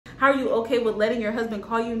How are you okay with letting your husband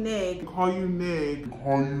call you nig?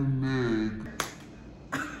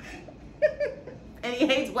 And he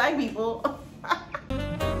hates black people.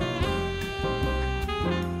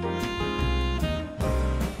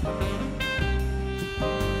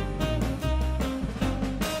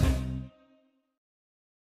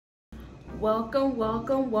 Welcome,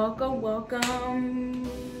 welcome, welcome, welcome,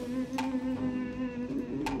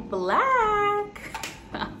 Black.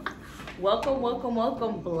 Welcome, welcome,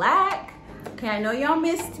 welcome, Black. Okay, I know y'all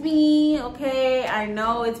missed me, okay? I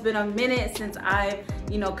know it's been a minute since I've,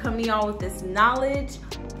 come to y'all with this knowledge,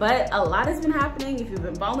 but a lot has been happening. If you've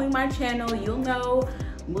been following my channel, you'll know,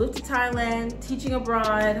 moved to Thailand, teaching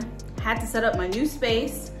abroad, had to set up my new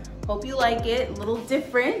space. Hope you like it, a little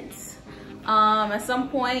different. At some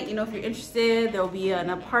point, if you're interested, there'll be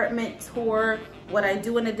an apartment tour, what I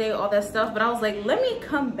do in a day, all that stuff. But I was like, let me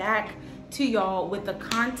come back to y'all with the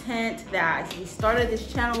content that we started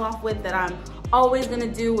this channel off with, that I'm always gonna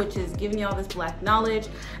do, which is giving y'all this Black knowledge.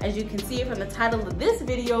 As you can see from the title of this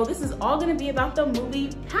video, this is all gonna be about the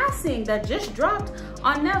movie Passing that just dropped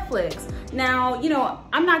on Netflix. Now,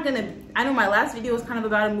 I know my last video was kind of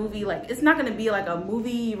about a movie. Like, it's not gonna be like a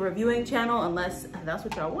movie reviewing channel unless that's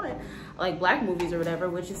what y'all want, like Black movies or whatever,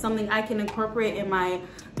 which is something I can incorporate in my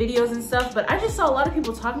videos and stuff. But I just saw a lot of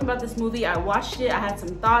people talking about this movie. I watched it, I had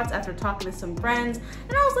some thoughts after talking to some friends,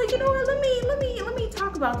 and I was like, you know what, let me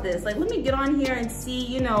talk about this. Like, let me get on here and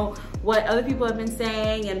see, what other people have been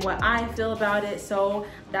saying and what I feel about it. So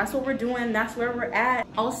that's what we're doing, that's where we're at.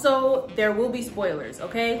 Also, there will be spoilers,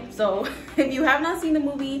 okay? So if you have not seen the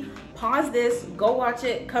movie, pause this, go watch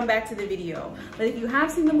it, come back to the video. But if you have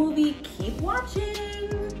seen the movie, keep watching.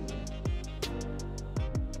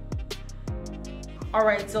 All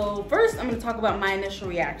right, so first I'm gonna talk about my initial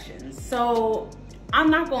reactions. So I'm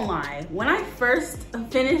not gonna lie, when I first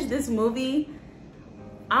finished this movie,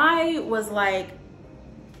 I was like,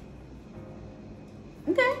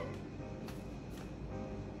 okay,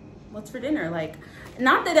 what's for dinner? Like,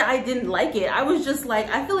 not that I didn't like it, I was just like,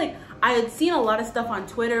 I feel like I had seen a lot of stuff on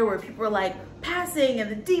Twitter where people were like, passing and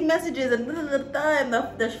the deep messages and and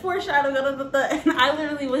the foreshadowing, and I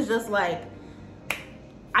literally was just like,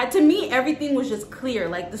 to me, everything was just clear.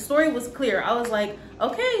 Like, the story was clear. I was like,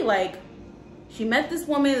 okay, like, she met this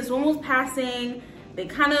woman was passing, they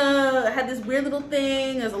kind of had this weird little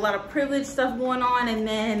thing, there's a lot of privilege stuff going on, and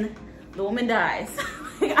then the woman dies.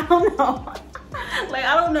 Like, I don't know. Like,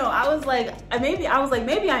 I don't know. I was like, maybe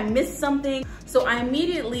I missed something. So I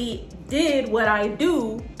immediately did what I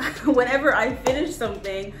do whenever I finish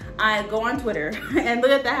something. I go on Twitter and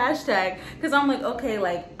look at the hashtag, because I'm like, okay,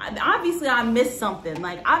 like, obviously I missed something.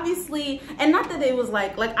 Like, obviously, and not that it was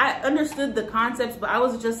like I understood the concepts, but I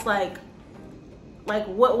was just like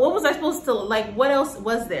what was I supposed to, like, what else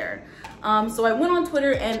was there? So I went on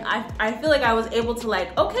Twitter and I feel like I was able to,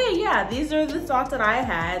 like, okay, yeah, these are the thoughts that I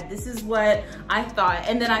had. This is what I thought.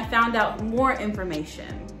 And then I found out more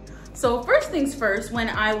information. So first things first, when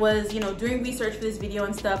I was, doing research for this video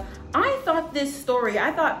and stuff, I thought this story,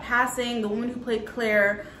 I thought Passing, the woman who played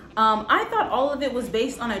Claire, I thought all of it was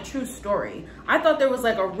based on a true story. I thought there was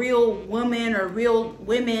like a real woman or real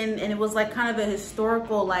women, and it was like kind of a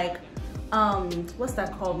historical, like, what's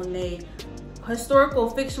that called when they, historical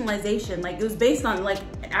fictionalization. Like, it was based on like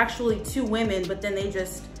actually two women, but then they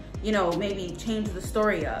just, maybe changed the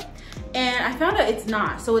story up. And I found out it's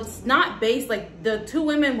not. So it's not based, like, the two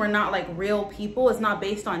women were not like real people. It's not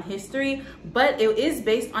based on history, but it is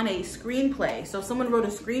based on a screenplay. So someone wrote a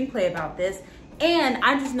screenplay about this. And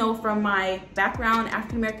I just know from my background,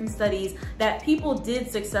 African American studies, that people did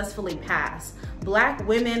successfully pass. Black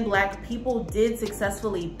women, Black people did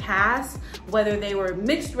successfully pass, whether they were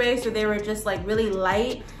mixed race or they were just like really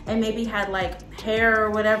light and maybe had like hair or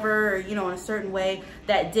whatever, or, in a certain way,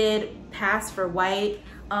 that did pass for white.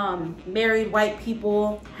 Married white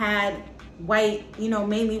people, had white,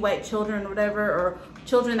 mainly white children or whatever, or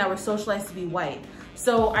children that were socialized to be white.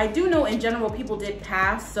 So I do know in general people did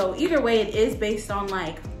pass. So either way, it is based on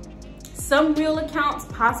like some real accounts,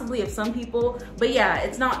 possibly, of some people, but yeah,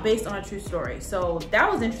 it's not based on a true story. So that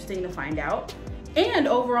was interesting to find out. And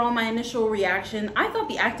overall, my initial reaction, I thought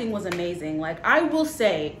the acting was amazing. Like, I will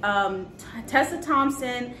say, Tessa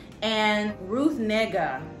Thompson and Ruth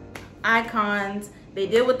Negga, icons. They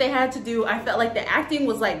did what they had to do. I felt like the acting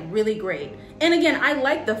was like really great. And again, I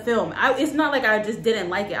liked the film. It's not like I just didn't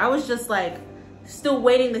like it. I was just like still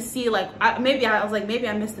waiting to see, like, maybe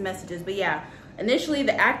I missed the messages. But yeah, initially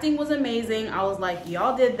the acting was amazing. I was like,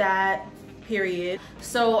 y'all did that, period.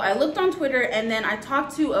 So I looked on Twitter, and then I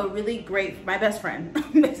talked to my best friend.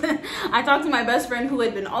 I talked to my best friend who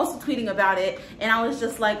had been also tweeting about it, and I was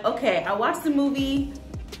just like, okay, I watched the movie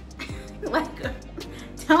Like,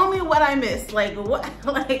 tell me what I missed. Like, what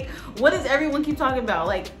does everyone keep talking about?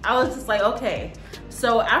 Like, I was just like, okay.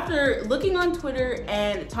 So after looking on Twitter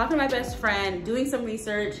and talking to my best friend, doing some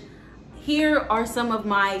research, here are some of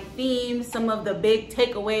my themes, some of the big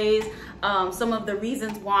takeaways, some of the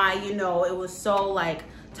reasons why, you know, it was so like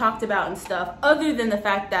talked about and stuff, other than the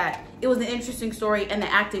fact that it was an interesting story and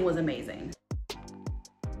the acting was amazing.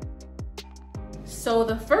 So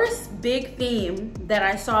the first big theme that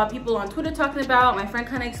I saw people on Twitter talking about, my friend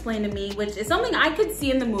kind of explained to me, which is something I could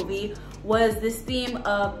see in the movie, was this theme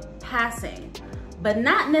of passing. But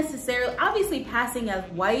not necessarily, obviously passing as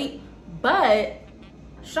white, but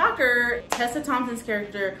shocker, Tessa Thompson's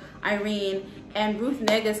character, Irene, and Ruth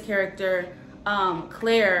Nega's character,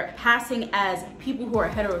 Claire, passing as people who are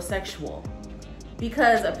heterosexual.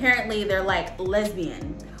 Because apparently they're like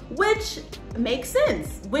lesbian, which makes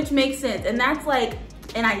sense, And that's like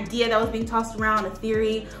an idea that was being tossed around, a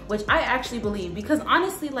theory, which I actually believe. Because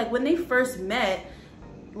honestly, like when they first met,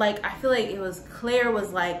 like I feel like it was, Claire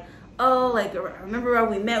was like, oh, like, remember when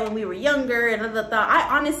we met when we were younger, and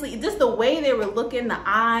I honestly, just the way they were looking, the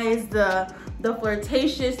eyes, the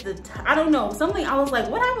flirtatious, I don't know, something, I was like,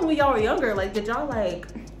 what happened when y'all were younger? Like, did y'all like,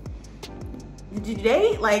 did you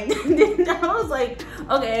date? Like, I was like,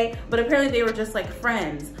 okay, but apparently they were just like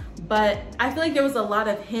friends. But I feel like there was a lot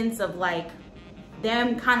of hints of like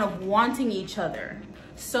them kind of wanting each other.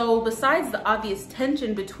 So besides the obvious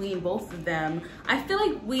tension between both of them, I feel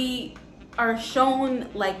like we are shown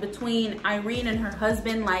like between Irene and her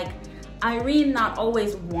husband, like Irene not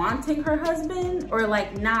always wanting her husband, or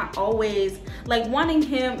like not always like wanting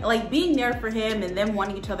him, like being there for him, and them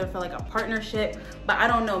wanting each other for like a partnership. But I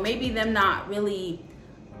don't know, maybe them not really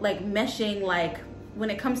like meshing, like when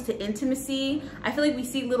it comes to intimacy. I feel like we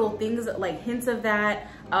see little things like hints of that.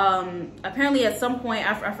 Apparently at some point,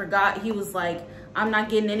 I forgot, he was like, I'm not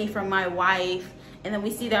getting any from my wife. And then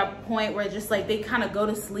we see that point where just like they kind of go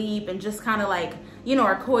to sleep and just kind of like, you know,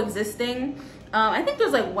 are coexisting. I think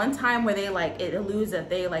there's like one time where they like, it alludes that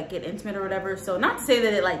they like get intimate or whatever. So not to say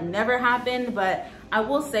that it like never happened, but I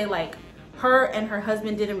will say like her and her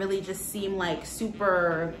husband didn't really just seem like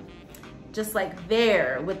super just like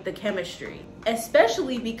there with the chemistry,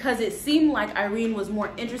 especially because it seemed like Irene was more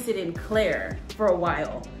interested in Claire for a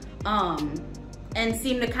while, and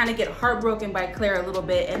seemed to kind of get heartbroken by Claire a little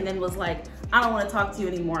bit, and then was like, I don't want to talk to you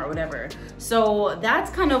anymore or whatever. So that's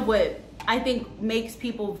kind of what I think makes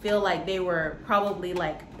people feel like they were probably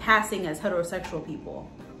like passing as heterosexual people.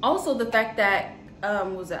 Also the fact that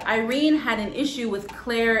Irene had an issue with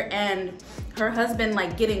Claire and her husband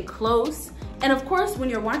like getting close. And of course, when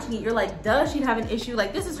you're watching it, you're like, duh, she'd have an issue.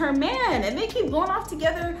 Like, this is her man, and they keep going off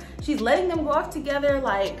together. She's letting them go off together.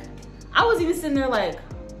 Like, I was even sitting there like,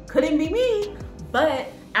 couldn't be me. But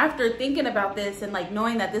after thinking about this and like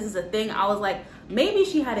knowing that this is a thing, I was like, maybe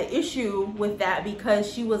she had an issue with that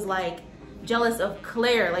because she was like jealous of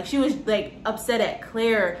Claire. Like, she was like upset at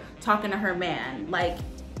Claire talking to her man. Like,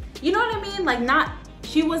 you know what I mean? Like,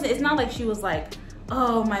 it's not like she was like,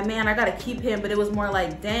 oh, my man, I gotta keep him. But it was more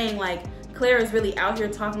like, dang, like, Claire is really out here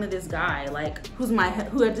talking to this guy, like, who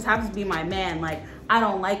just happens to be my man. Like, I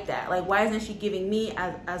don't like that. Like, why isn't she giving me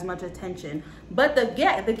as much attention? But the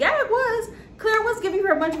gag was, Claire was giving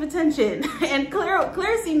her a bunch of attention. And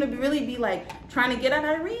Claire seemed to really be like trying to get at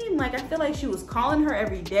Irene. Like, I feel like she was calling her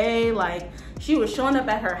every day. Like, she was showing up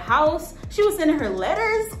at her house. She was sending her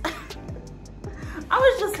letters. I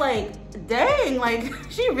was just like, dang, like,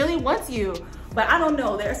 she really wants you. But I don't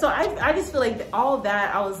know there. So I just feel like all of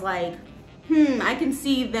that, I was like, I can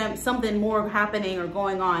see something more happening or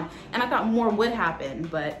going on. And I thought more would happen,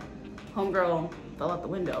 but homegirl fell out the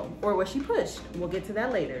window. Or was she pushed? We'll get to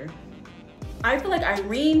that later. I feel like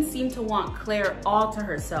Irene seemed to want Claire all to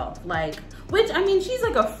herself. Like, which, I mean, she's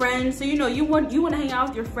like a friend, so you know, you want to hang out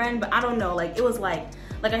with your friend, but I don't know, like, it was like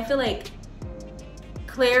I feel like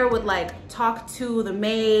Claire would like talk to the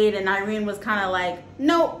maid, and Irene was kind of like,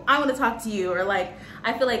 no, I want to talk to you. Or like,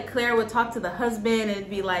 I feel like Claire would talk to the husband and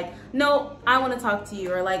be like, no, I want to talk to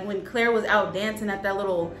you. Or like when Claire was out dancing at that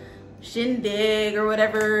little shindig or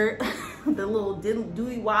whatever, the little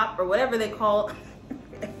dooey wop or whatever they call it.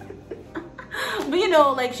 But you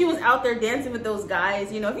know, like, she was out there dancing with those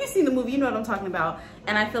guys. You know, if you've seen the movie, you know what I'm talking about.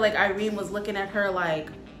 And I feel like Irene was looking at her like,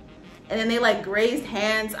 and then they like grazed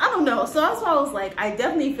hands. I don't know. So that's why I was like, I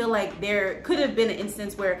definitely feel like there could have been an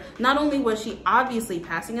instance where not only was she obviously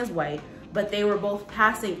passing as white, but they were both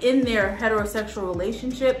passing in their heterosexual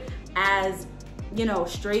relationship as, you know,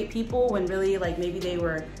 straight people, when really like maybe they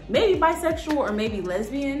were maybe bisexual or maybe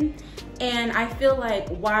lesbian. And I feel like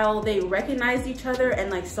while they recognized each other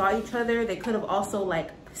and like saw each other, they could have also like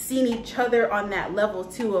seen each other on that level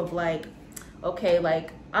too of like, okay,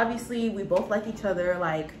 like obviously we both like each other,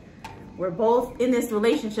 like we're both in this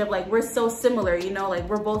relationship, like we're so similar, you know, like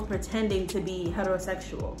we're both pretending to be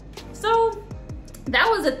heterosexual. So that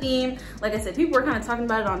was a theme. Like I said, people were kind of talking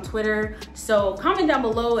about it on Twitter. So comment down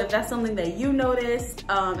below if that's something that you noticed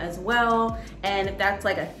as well, and if that's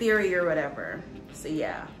like a theory or whatever. So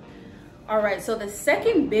yeah. All right, so the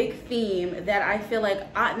second big theme that I feel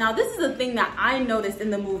like, now this is a thing that I noticed in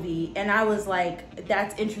the movie, and I was like,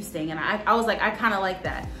 that's interesting. And I was like, I kind of like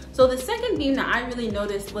that. So the second theme that I really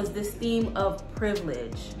noticed was this theme of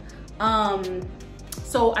privilege.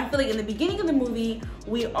 So I feel like in the beginning of the movie,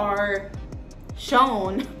 we are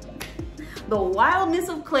shown the wildness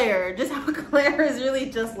of Claire, just how Claire is really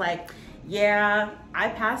just like, yeah, I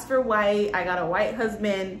passed for white, I got a white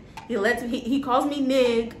husband, he calls me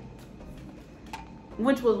nig,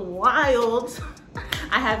 which was wild.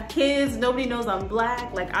 I have kids, nobody knows I'm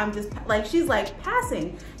black, like I'm just, like she's like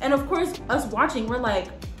passing. And of course, us watching, we're like,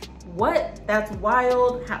 what? That's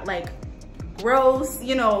wild, like gross,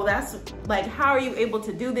 you know, that's like, how are you able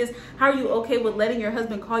to do this? How are you okay with letting your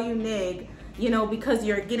husband call you nig, you know, because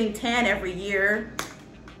you're getting tan every year?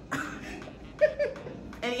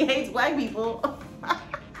 And he hates black people.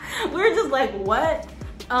 We're just like, what?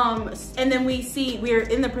 And then we're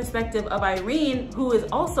in the perspective of Irene, who is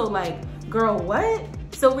also like, girl, what?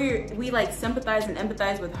 So we like sympathize and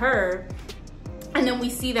empathize with her. And then we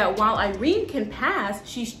see that while Irene can pass,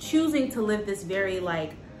 she's choosing to live this very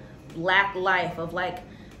like black life of like,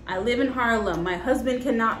 I live in Harlem, my husband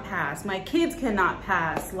cannot pass, my kids cannot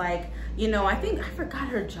pass, like, you know, I forgot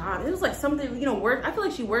her job. It was like something, you know, I feel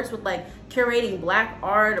like she works with like curating black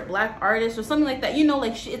art or black artists or something like that, you know,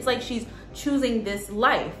 like it's like she's choosing this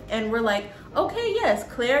life. And we're like, okay, yes,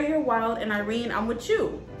 Claire, you're wild, and Irene, I'm with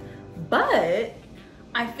you. But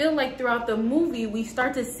I feel like throughout the movie, we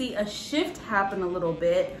start to see a shift happen a little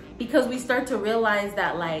bit, because we start to realize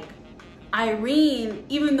that like Irene,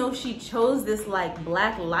 even though she chose this like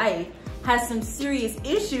black life, has some serious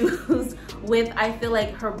issues with, I feel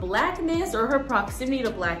like, her blackness or her proximity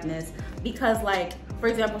to blackness. Because like, for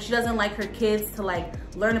example, she doesn't like her kids to like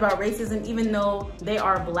learn about racism, even though they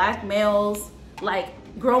are black males, like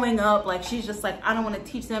growing up, like she's just like, I don't want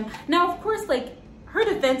to teach them. Now, of course, like her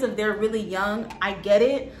defense of they're really young, I get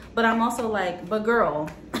it, but I'm also like, but girl,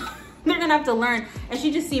 they're gonna have to learn. And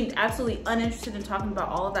she just seemed absolutely uninterested in talking about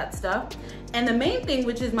all of that stuff. And the main thing,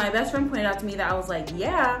 which is my best friend pointed out to me, that I was like,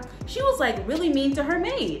 yeah, she was like really mean to her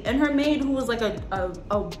maid. And her maid, who was like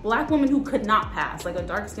a black woman who could not pass, like a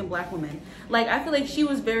dark-skinned black woman. Like, I feel like she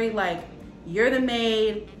was very like, you're the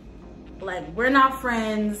maid, like we're not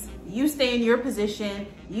friends, you stay in your position,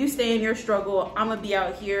 you stay in your struggle, I'm gonna be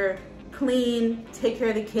out here, clean, take care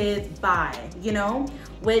of the kids, bye, you know?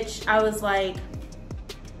 Which I was like,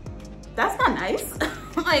 that's not nice.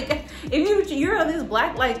 Like, if you're on this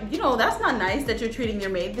black, like, you know, that's not nice that you're treating your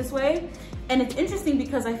maid this way. And it's interesting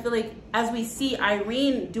because I feel like as we see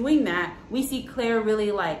Irene doing that, we see Claire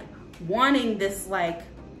really like wanting this like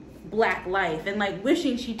black life and like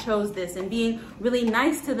wishing she chose this, and being really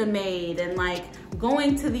nice to the maid, and like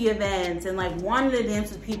going to the events, and like wanting to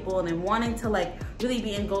dance with people, and then wanting to like really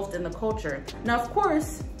be engulfed in the culture. Now, of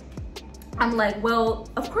course, I'm like, well,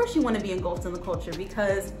 of course you want to be engulfed in the culture,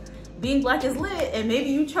 because being black is lit, and maybe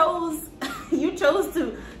you chose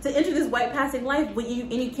to enter this white passing life, but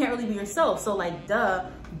you can't really be yourself, so like duh.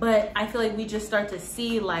 But I feel like we just start to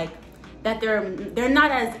see like that they're not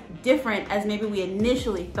as different as maybe we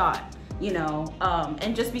initially thought, you know.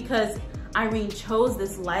 And just because Irene chose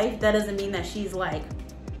this life, that doesn't mean that she's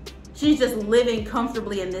just living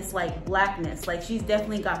comfortably in this like blackness. Like, she's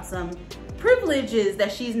definitely got some privileges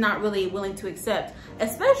that she's not really willing to accept,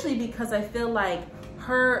 especially because I feel like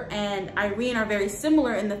her and Irene are very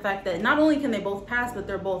similar in the fact that not only can they both pass, but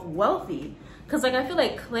they're both wealthy. Because like, I feel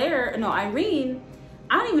like Irene,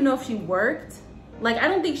 I don't even know if she worked. Like, I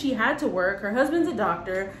don't think she had to work. Her husband's a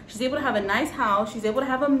doctor. She's able to have a nice house. She's able to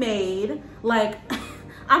have a maid. Like,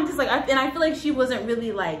 I'm just like, and I feel like she wasn't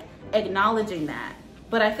really like acknowledging that.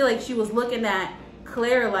 But I feel like she was looking at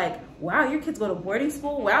Claire like, wow, your kids go to boarding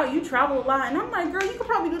school. Wow, you travel a lot. And I'm like, girl, you could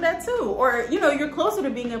probably do that too. Or, you know, you're closer to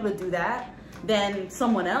being able to do that than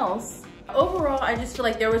someone else. Overall, I just feel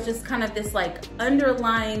like there was just kind of this like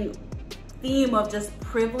underlying theme of just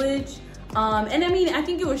privilege. And I mean, I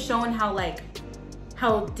think it was showing how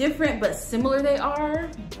different but similar they are.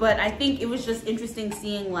 But I think it was just interesting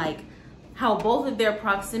seeing like how both of their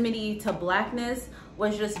proximity to blackness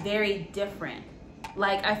was just very different.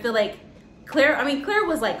 Like, I feel like Claire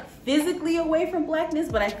was like physically away from blackness,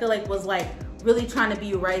 but I feel like was like really trying to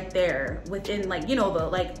be right there within, like, you know, the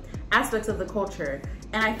like aspects of the culture.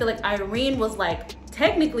 And I feel like Irene was like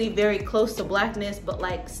technically very close to blackness, but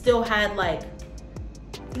like still had like,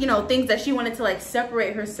 you know, things that she wanted to like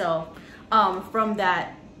separate herself from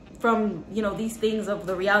that, from, you know, these things of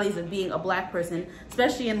the realities of being a black person,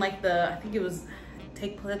 especially in like the, I think it was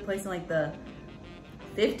take place in like the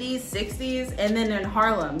 50s, 60s, and then in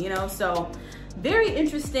Harlem, you know. So very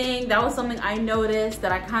interesting. That was something I noticed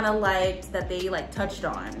that I kind of liked that they like touched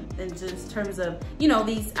on in just terms of, you know,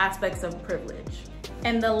 these aspects of privilege.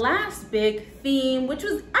 And the last big theme, which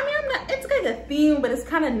was, I mean, it's like a theme, but it's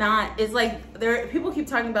kind of not, it's like people keep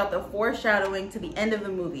talking about the foreshadowing to the end of the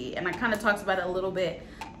movie, and I kind of talked about it a little bit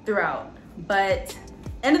throughout, but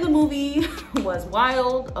end of the movie was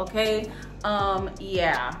wild, okay?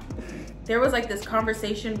 Yeah, there was like this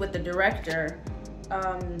conversation with the director,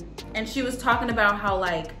 and she was talking about how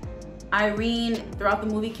like Irene throughout the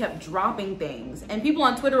movie kept dropping things, and people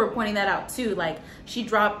on Twitter were pointing that out too. Like she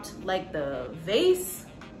dropped like the vase,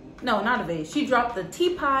 no, not a vase, she dropped the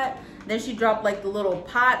teapot, then she dropped like the little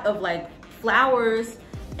pot of like flowers,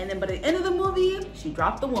 and then by the end of the movie she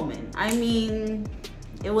dropped the woman. I mean,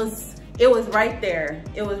 it was right there.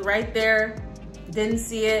 It was right there. Didn't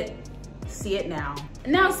see it now.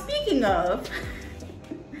 Now speaking of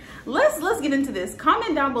let's get into this.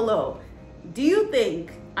 Comment down below, do you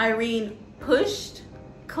think Irene pushed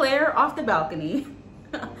Claire off the balcony?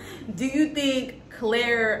 Do you think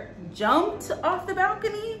Claire jumped off the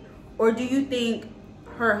balcony? Or do you think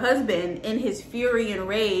her husband, in his fury and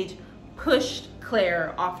rage, pushed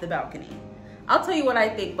Claire off the balcony? I'll tell you what I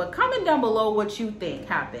think, but comment down below what you think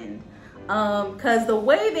happened. Because the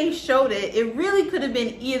way they showed it, it really could have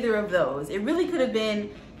been either of those. It really could have been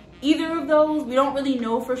either of those. We don't really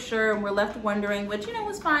know for sure, and we're left wondering, which, you know,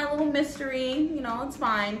 is fine. A little mystery, you know, it's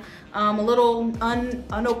fine. A little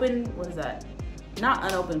unopened, what is that? Not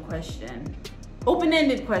unopened question.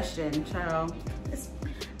 Open-ended question, child.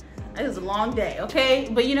 It was a long day, okay?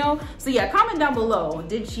 But you know, so yeah, comment down below.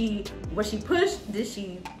 Was she pushed? Did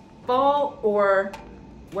she fall, or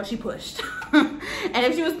was she pushed? And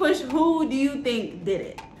if she was pushed, who do you think did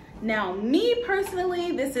it? Now, me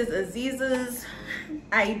personally, this is Aziza's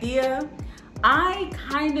idea. I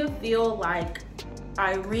kind of feel like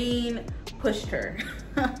Irene pushed her.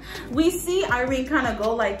 We see Irene kind of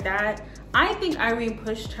go like that. I think Irene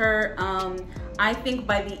pushed her. I think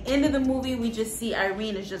by the end of the movie, we just see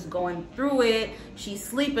Irene is just going through it. She's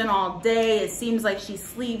sleeping all day. It seems like she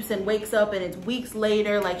sleeps and wakes up and it's weeks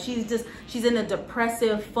later. Like she's in a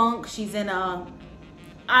depressive funk. She's in a,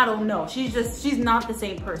 I don't know. She's not the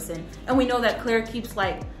same person. And we know that Claire keeps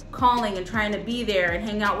like calling and trying to be there and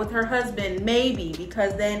hang out with her husband, maybe,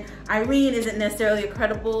 because then Irene isn't necessarily a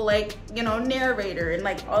credible, like, you know, narrator and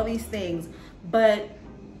like all these things. But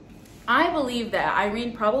I believe that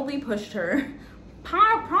Irene probably pushed her,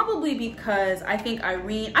 probably because I think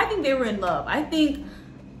they were in love. I think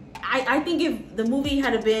if the movie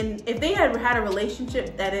had been, if they had had a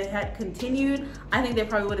relationship that it had continued, I think they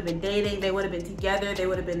probably would have been dating. They would have been together. They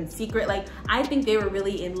would have been secret. Like, I think they were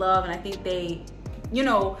really in love, and I think they, you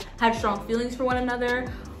know, had strong feelings for one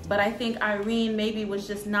another. But I think Irene maybe was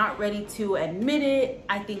just not ready to admit it.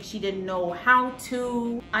 I think she didn't know how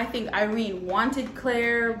to. I think Irene wanted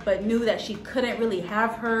Claire, but knew that she couldn't really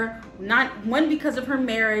have her. Not one, because of her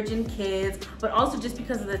marriage and kids, but also just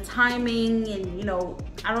because of the timing. And, you know,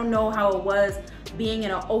 I don't know how it was being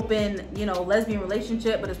in an open, you know, lesbian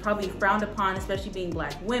relationship, but it's probably frowned upon, especially being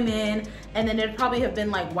Black women. And then it'd probably have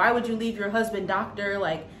been like, why would you leave your husband, doctor,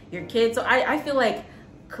 like your kids? So I feel like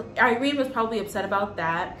Irene was probably upset about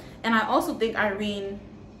that. And I also think Irene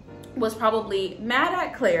was probably mad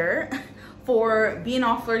at Claire for being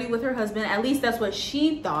all flirty with her husband. At least that's what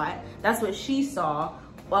she thought. That's what she saw.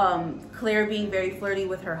 Claire being very flirty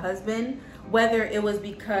with her husband. Whether it was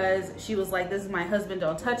because she was like, this is my husband,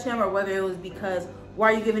 don't touch him, or whether it was because,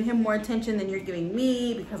 why are you giving him more attention than you're giving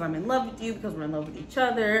me? Because I'm in love with you, because we're in love with each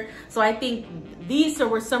other. So I think these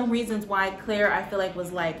were some reasons why Claire, I feel like,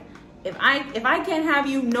 was like, if I can't have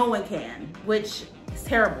you, no one can, which is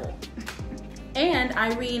terrible. And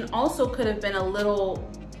Irene also could have been a little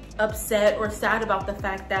upset or sad about the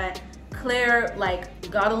fact that Claire like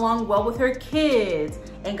got along well with her kids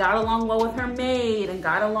and got along well with her maid and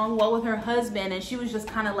got along well with her husband, and she was just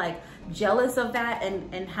kind of like jealous of that,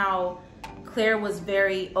 and how Claire was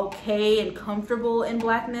very okay and comfortable in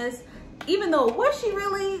Blackness, even though, was she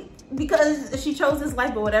really? Because she chose this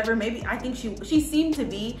life, but whatever. Maybe, I think she seemed to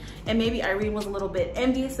be, and maybe Irene was a little bit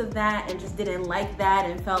envious of that and just didn't like that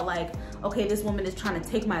and felt like, okay, this woman is trying to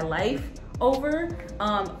take my life over.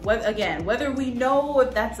 Whether we know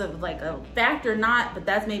if that's a fact or not, but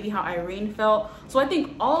that's maybe how Irene felt. So I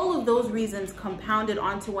think all of those reasons compounded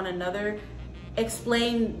onto one another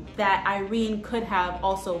explain that Irene could have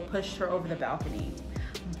also pushed her over the balcony.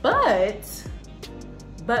 But,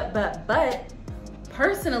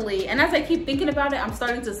 personally, and as I keep thinking about it, I'm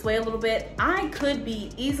starting to sway a little bit. I could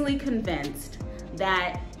be easily convinced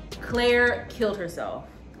that Claire killed herself.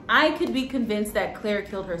 I could be convinced that Claire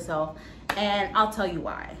killed herself, and I'll tell you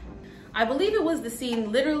why. I believe it was the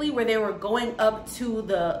scene literally where they were going up to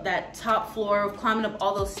that top floor, climbing up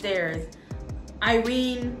all those stairs.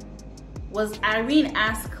 Irene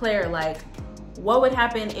asked Claire, like, what would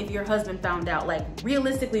happen if your husband found out? Like,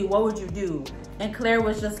 realistically, what would you do? And Claire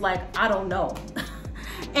was just like, I don't know.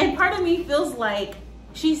 And part of me feels like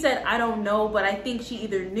she said, I don't know, but I think she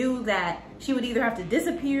either knew that she would either have to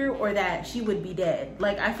disappear or that she would be dead.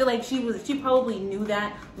 Like, I feel like she probably knew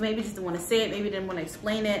that, maybe just didn't want to say it, maybe didn't want to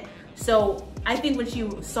explain it. So I think when she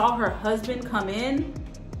saw her husband come in,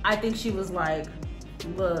 I think she was like,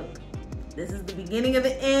 look, this is the beginning of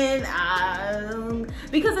the end.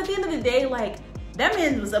 Because at the end of the day, like, that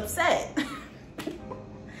man was upset.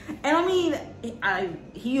 And I mean,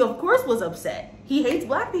 he of course was upset. He hates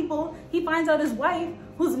black people. He finds out his wife,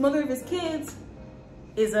 who's the mother of his kids,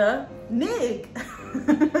 is a nig.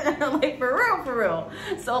 Like, for real.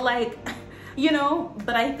 So, like, you know,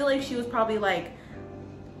 but I feel like she was probably like,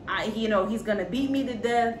 you know, he's gonna beat me to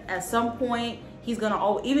death at some point. He's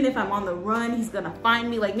gonna, even if I'm on the run, he's gonna find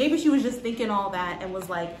me. Like, maybe she was just thinking all that and was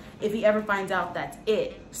like, if he ever finds out, that's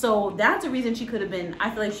it. So that's a reason she could have been, I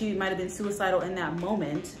feel like she might have been suicidal in that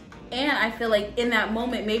moment. And I feel like in that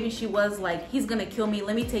moment, maybe she was like, he's gonna kill me.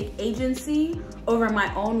 Let me take agency over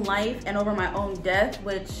my own life and over my own death,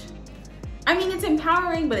 which, I mean, it's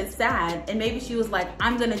empowering, but it's sad. And maybe she was like,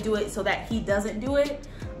 I'm gonna do it so that he doesn't do it.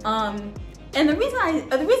 And the reason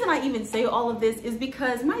I even say all of this is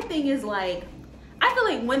because my thing is, like, I feel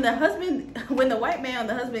like when the white man,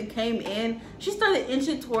 the husband, came in, she started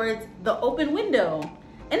inching towards the open window.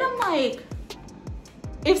 And I'm like,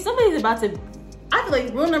 if somebody's about to, I feel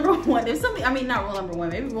like rule number one, if somebody, I mean, not rule number one,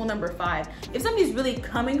 maybe rule number 5, if somebody's really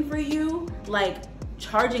coming for you, like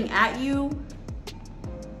charging at you,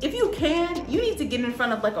 if you can, you need to get in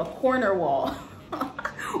front of like a corner wall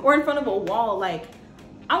or in front of a wall. Like,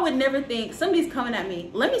 I would never think somebody's coming at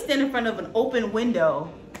me, let me stand in front of an open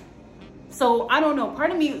window. So I don't know,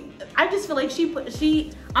 part of me, I just feel like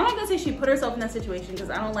I'm not gonna say she put herself in that situation because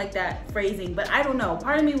I don't like that phrasing, but I don't know.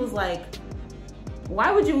 Part of me was like, why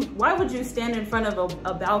would you stand in front of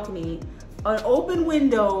a balcony, an open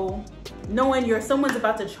window, knowing someone's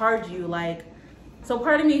about to charge you? Like, so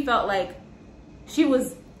part of me felt like she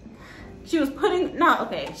was putting,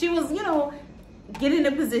 she was, you know, getting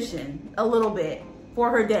a position a little bit for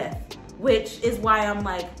her death, which is why I'm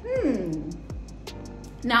like,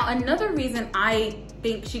 Now, another reason I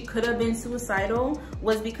think she could have been suicidal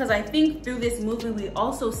was because I think through this movie, we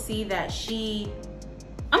also see that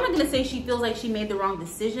I'm not gonna say she feels like she made the wrong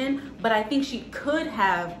decision, but I think she could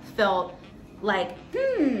have felt like,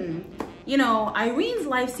 you know, Irene's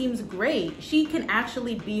life seems great. She can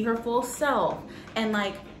actually be her full self. And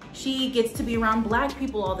like, she gets to be around black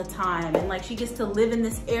people all the time. And like, she gets to live in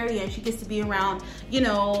this area and she gets to be around, you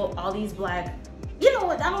know, all these black, you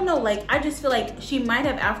know, I don't know, like, I just feel like she might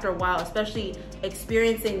have, after a while, especially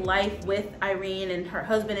experiencing life with Irene and her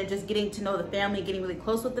husband and just getting to know the family, getting really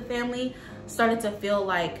close with the family, started to feel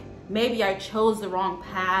like maybe I chose the wrong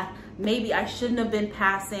path, maybe I shouldn't have been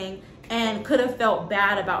passing, and could have felt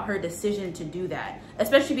bad about her decision to do that,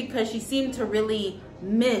 especially because she seemed to really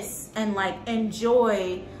miss and like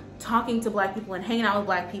enjoy talking to black people and hanging out with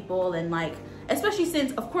black people, and like, especially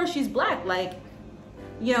since of course she's black, like,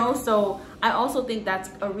 you know. So I also think that's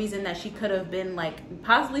a reason that she could have been like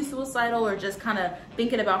possibly suicidal, or just kind of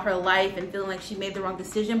thinking about her life and feeling like she made the wrong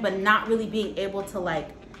decision, but not really being able to like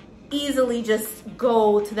easily just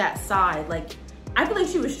go to that side. Like, I feel like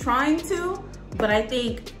she was trying to, but I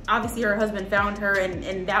think obviously her husband found her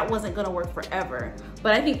and that wasn't gonna work forever.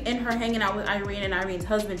 But I think in her hanging out with Irene and Irene's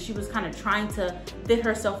husband, she was kind of trying to fit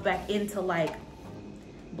herself back into like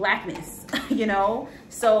blackness, you know?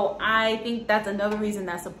 So I think that's another reason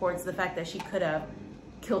that supports the fact that she could have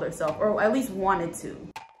killed herself, or at least wanted to.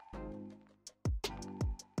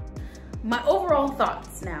 My overall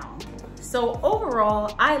thoughts now. So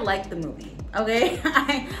overall, I liked the movie, okay?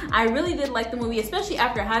 I really did like the movie, especially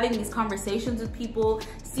after having these conversations with people,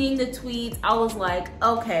 seeing the tweets. I was like,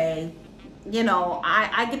 okay, you know,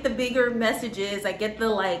 I get the bigger messages. I get the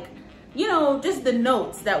like, you know, just the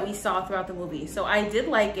notes that we saw throughout the movie. So I did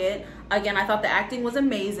like it. Again, I thought the acting was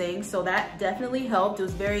amazing, so that definitely helped. It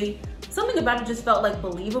was something about it just felt like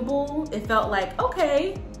believable. It felt like,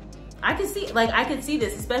 okay, I could see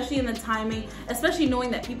this, especially in the timing, especially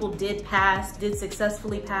knowing that people did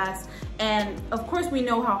successfully pass. And of course we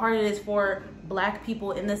know how hard it is for Black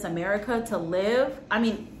people in this America to live. I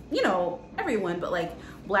mean, you know, everyone, but like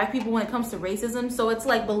Black people when it comes to racism. So it's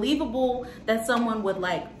like believable that someone would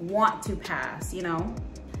like want to pass, you know?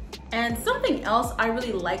 And something else I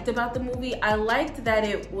really liked about the movie, I liked that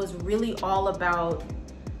it was really all about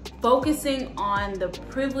focusing on the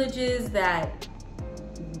privileges that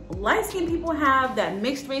light-skinned people have, that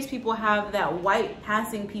mixed race people have, that white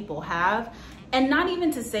passing people have. And not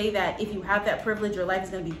even to say that if you have that privilege, your life is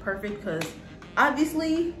gonna be perfect, because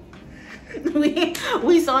obviously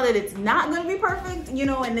we saw that it's not gonna be perfect, you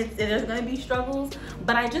know, and there's gonna be struggles.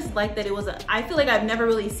 But I just like that it was I feel like I've never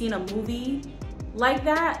really seen a movie like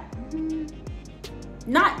that.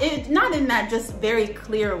 Not in that just very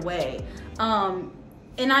clear way. And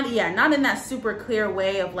not in that super clear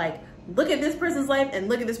way of like, look at this person's life and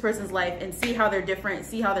look at this person's life and see how they're different,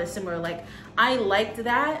 see how they're similar. Like, I liked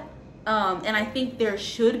that. And I think there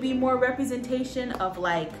should be more representation of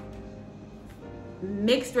like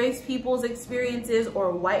mixed race people's experiences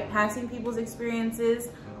or white passing people's experiences.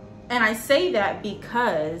 And I say that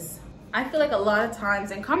because I feel like a lot of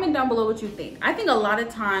times, and comment down below what you think, I think a lot of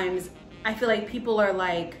times I feel like people are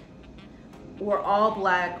like, we're all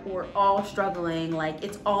Black, we're all struggling, like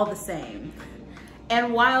it's all the same.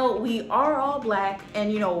 And while we are all Black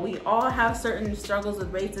and, you know, we all have certain struggles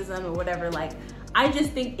with racism or whatever, like I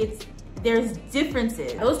just think there's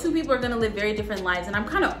differences. Those two people are gonna live very different lives. And I'm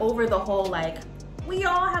kind of over the whole like, we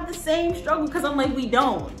all have the same struggle, because I'm like, we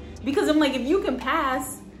don't. Because I'm like, if you can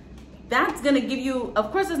pass, that's gonna give you,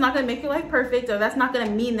 of course it's not gonna make your life perfect, or that's not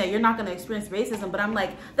gonna mean that you're not gonna experience racism, but I'm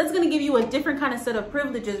like, that's gonna give you a different kind of set of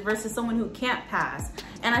privileges versus someone who can't pass.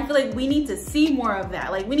 And I feel like we need to see more of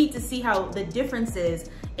that. Like, we need to see how the differences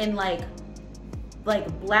in like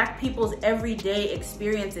Black people's everyday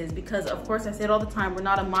experiences, because of course I say it all the time, we're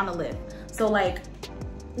not a monolith. So like,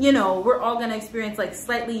 you know, we're all gonna experience like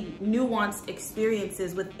slightly nuanced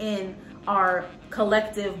experiences within our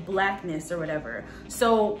collective Blackness or whatever.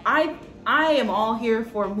 So I am all here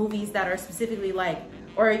for movies that are specifically like,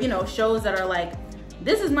 or you know, shows that are like,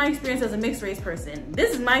 this is my experience as a mixed race person,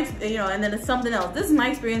 this is my, you know, and then it's something else, this is my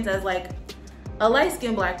experience as like a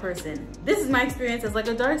light-skinned Black person, this is my experience as like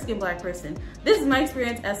a dark-skinned Black person, this is my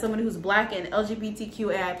experience as someone who's Black and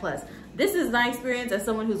LGBTQAI+, this is my experience as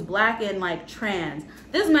someone who's Black and like trans,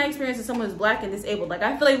 this is my experience as someone who's Black and disabled. Like,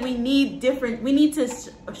 I feel like we need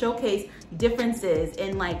to showcase differences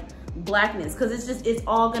in like Blackness, because it's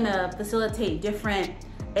all gonna facilitate different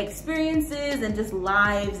experiences and just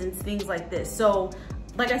lives and things like this. So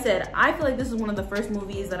like I said, I feel like this is one of the first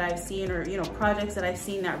movies that I've seen, or you know, projects that I've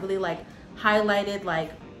seen that really like highlighted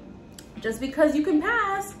like, just because you can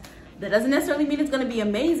pass, that doesn't necessarily mean it's gonna be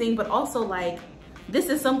amazing, but also like, this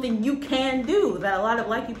is something you can do that a lot of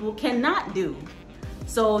Black people cannot do.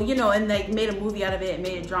 So, you know, and they made a movie out of it,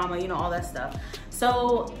 made a drama, you know, all that stuff.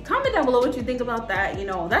 So comment down below what you think about that. You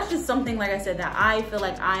know, that's just something, like I said, that I feel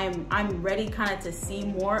like I'm ready kind of to see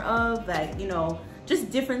more of, like, you know, just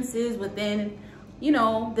differences within, you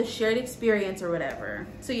know, the shared experience or whatever.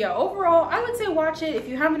 So yeah, overall, I would say watch it if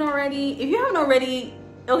you haven't already.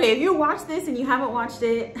 Okay, if you watch this and you haven't watched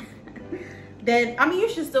it, then, I mean, you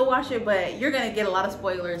should still watch it, but you're gonna get a lot of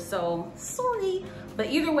spoilers, so sorry.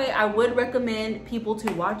 But either way, I would recommend people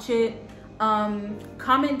to watch it.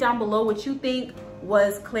 Comment down below what you think.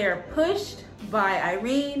 Was Claire pushed by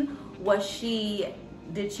Irene?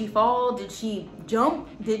 Did she fall? Did she jump?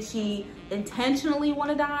 Did she intentionally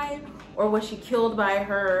want to die? Or was she killed by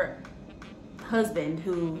her husband,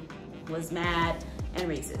 who was mad and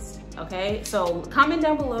racist? Okay, so comment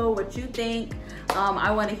down below what you think.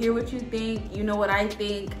 I want to hear what you think. You know what I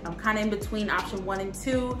think. I'm kind of in between option 1 and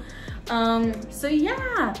 2. So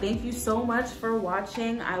yeah, thank you so much for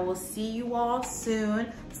watching. I will see you all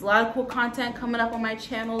soon. There's a lot of cool content coming up on my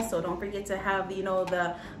channel, so don't forget to have, you know,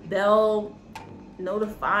 the bell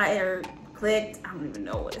notifier clicked. I don't even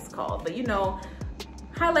know what it's called, but you know,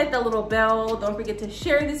 highlight that little bell. Don't forget to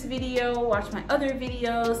share this video, watch my other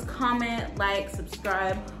videos, comment, like,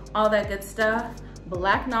 subscribe, all that good stuff.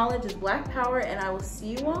 Black knowledge is Black power, and I will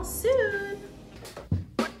see you all soon.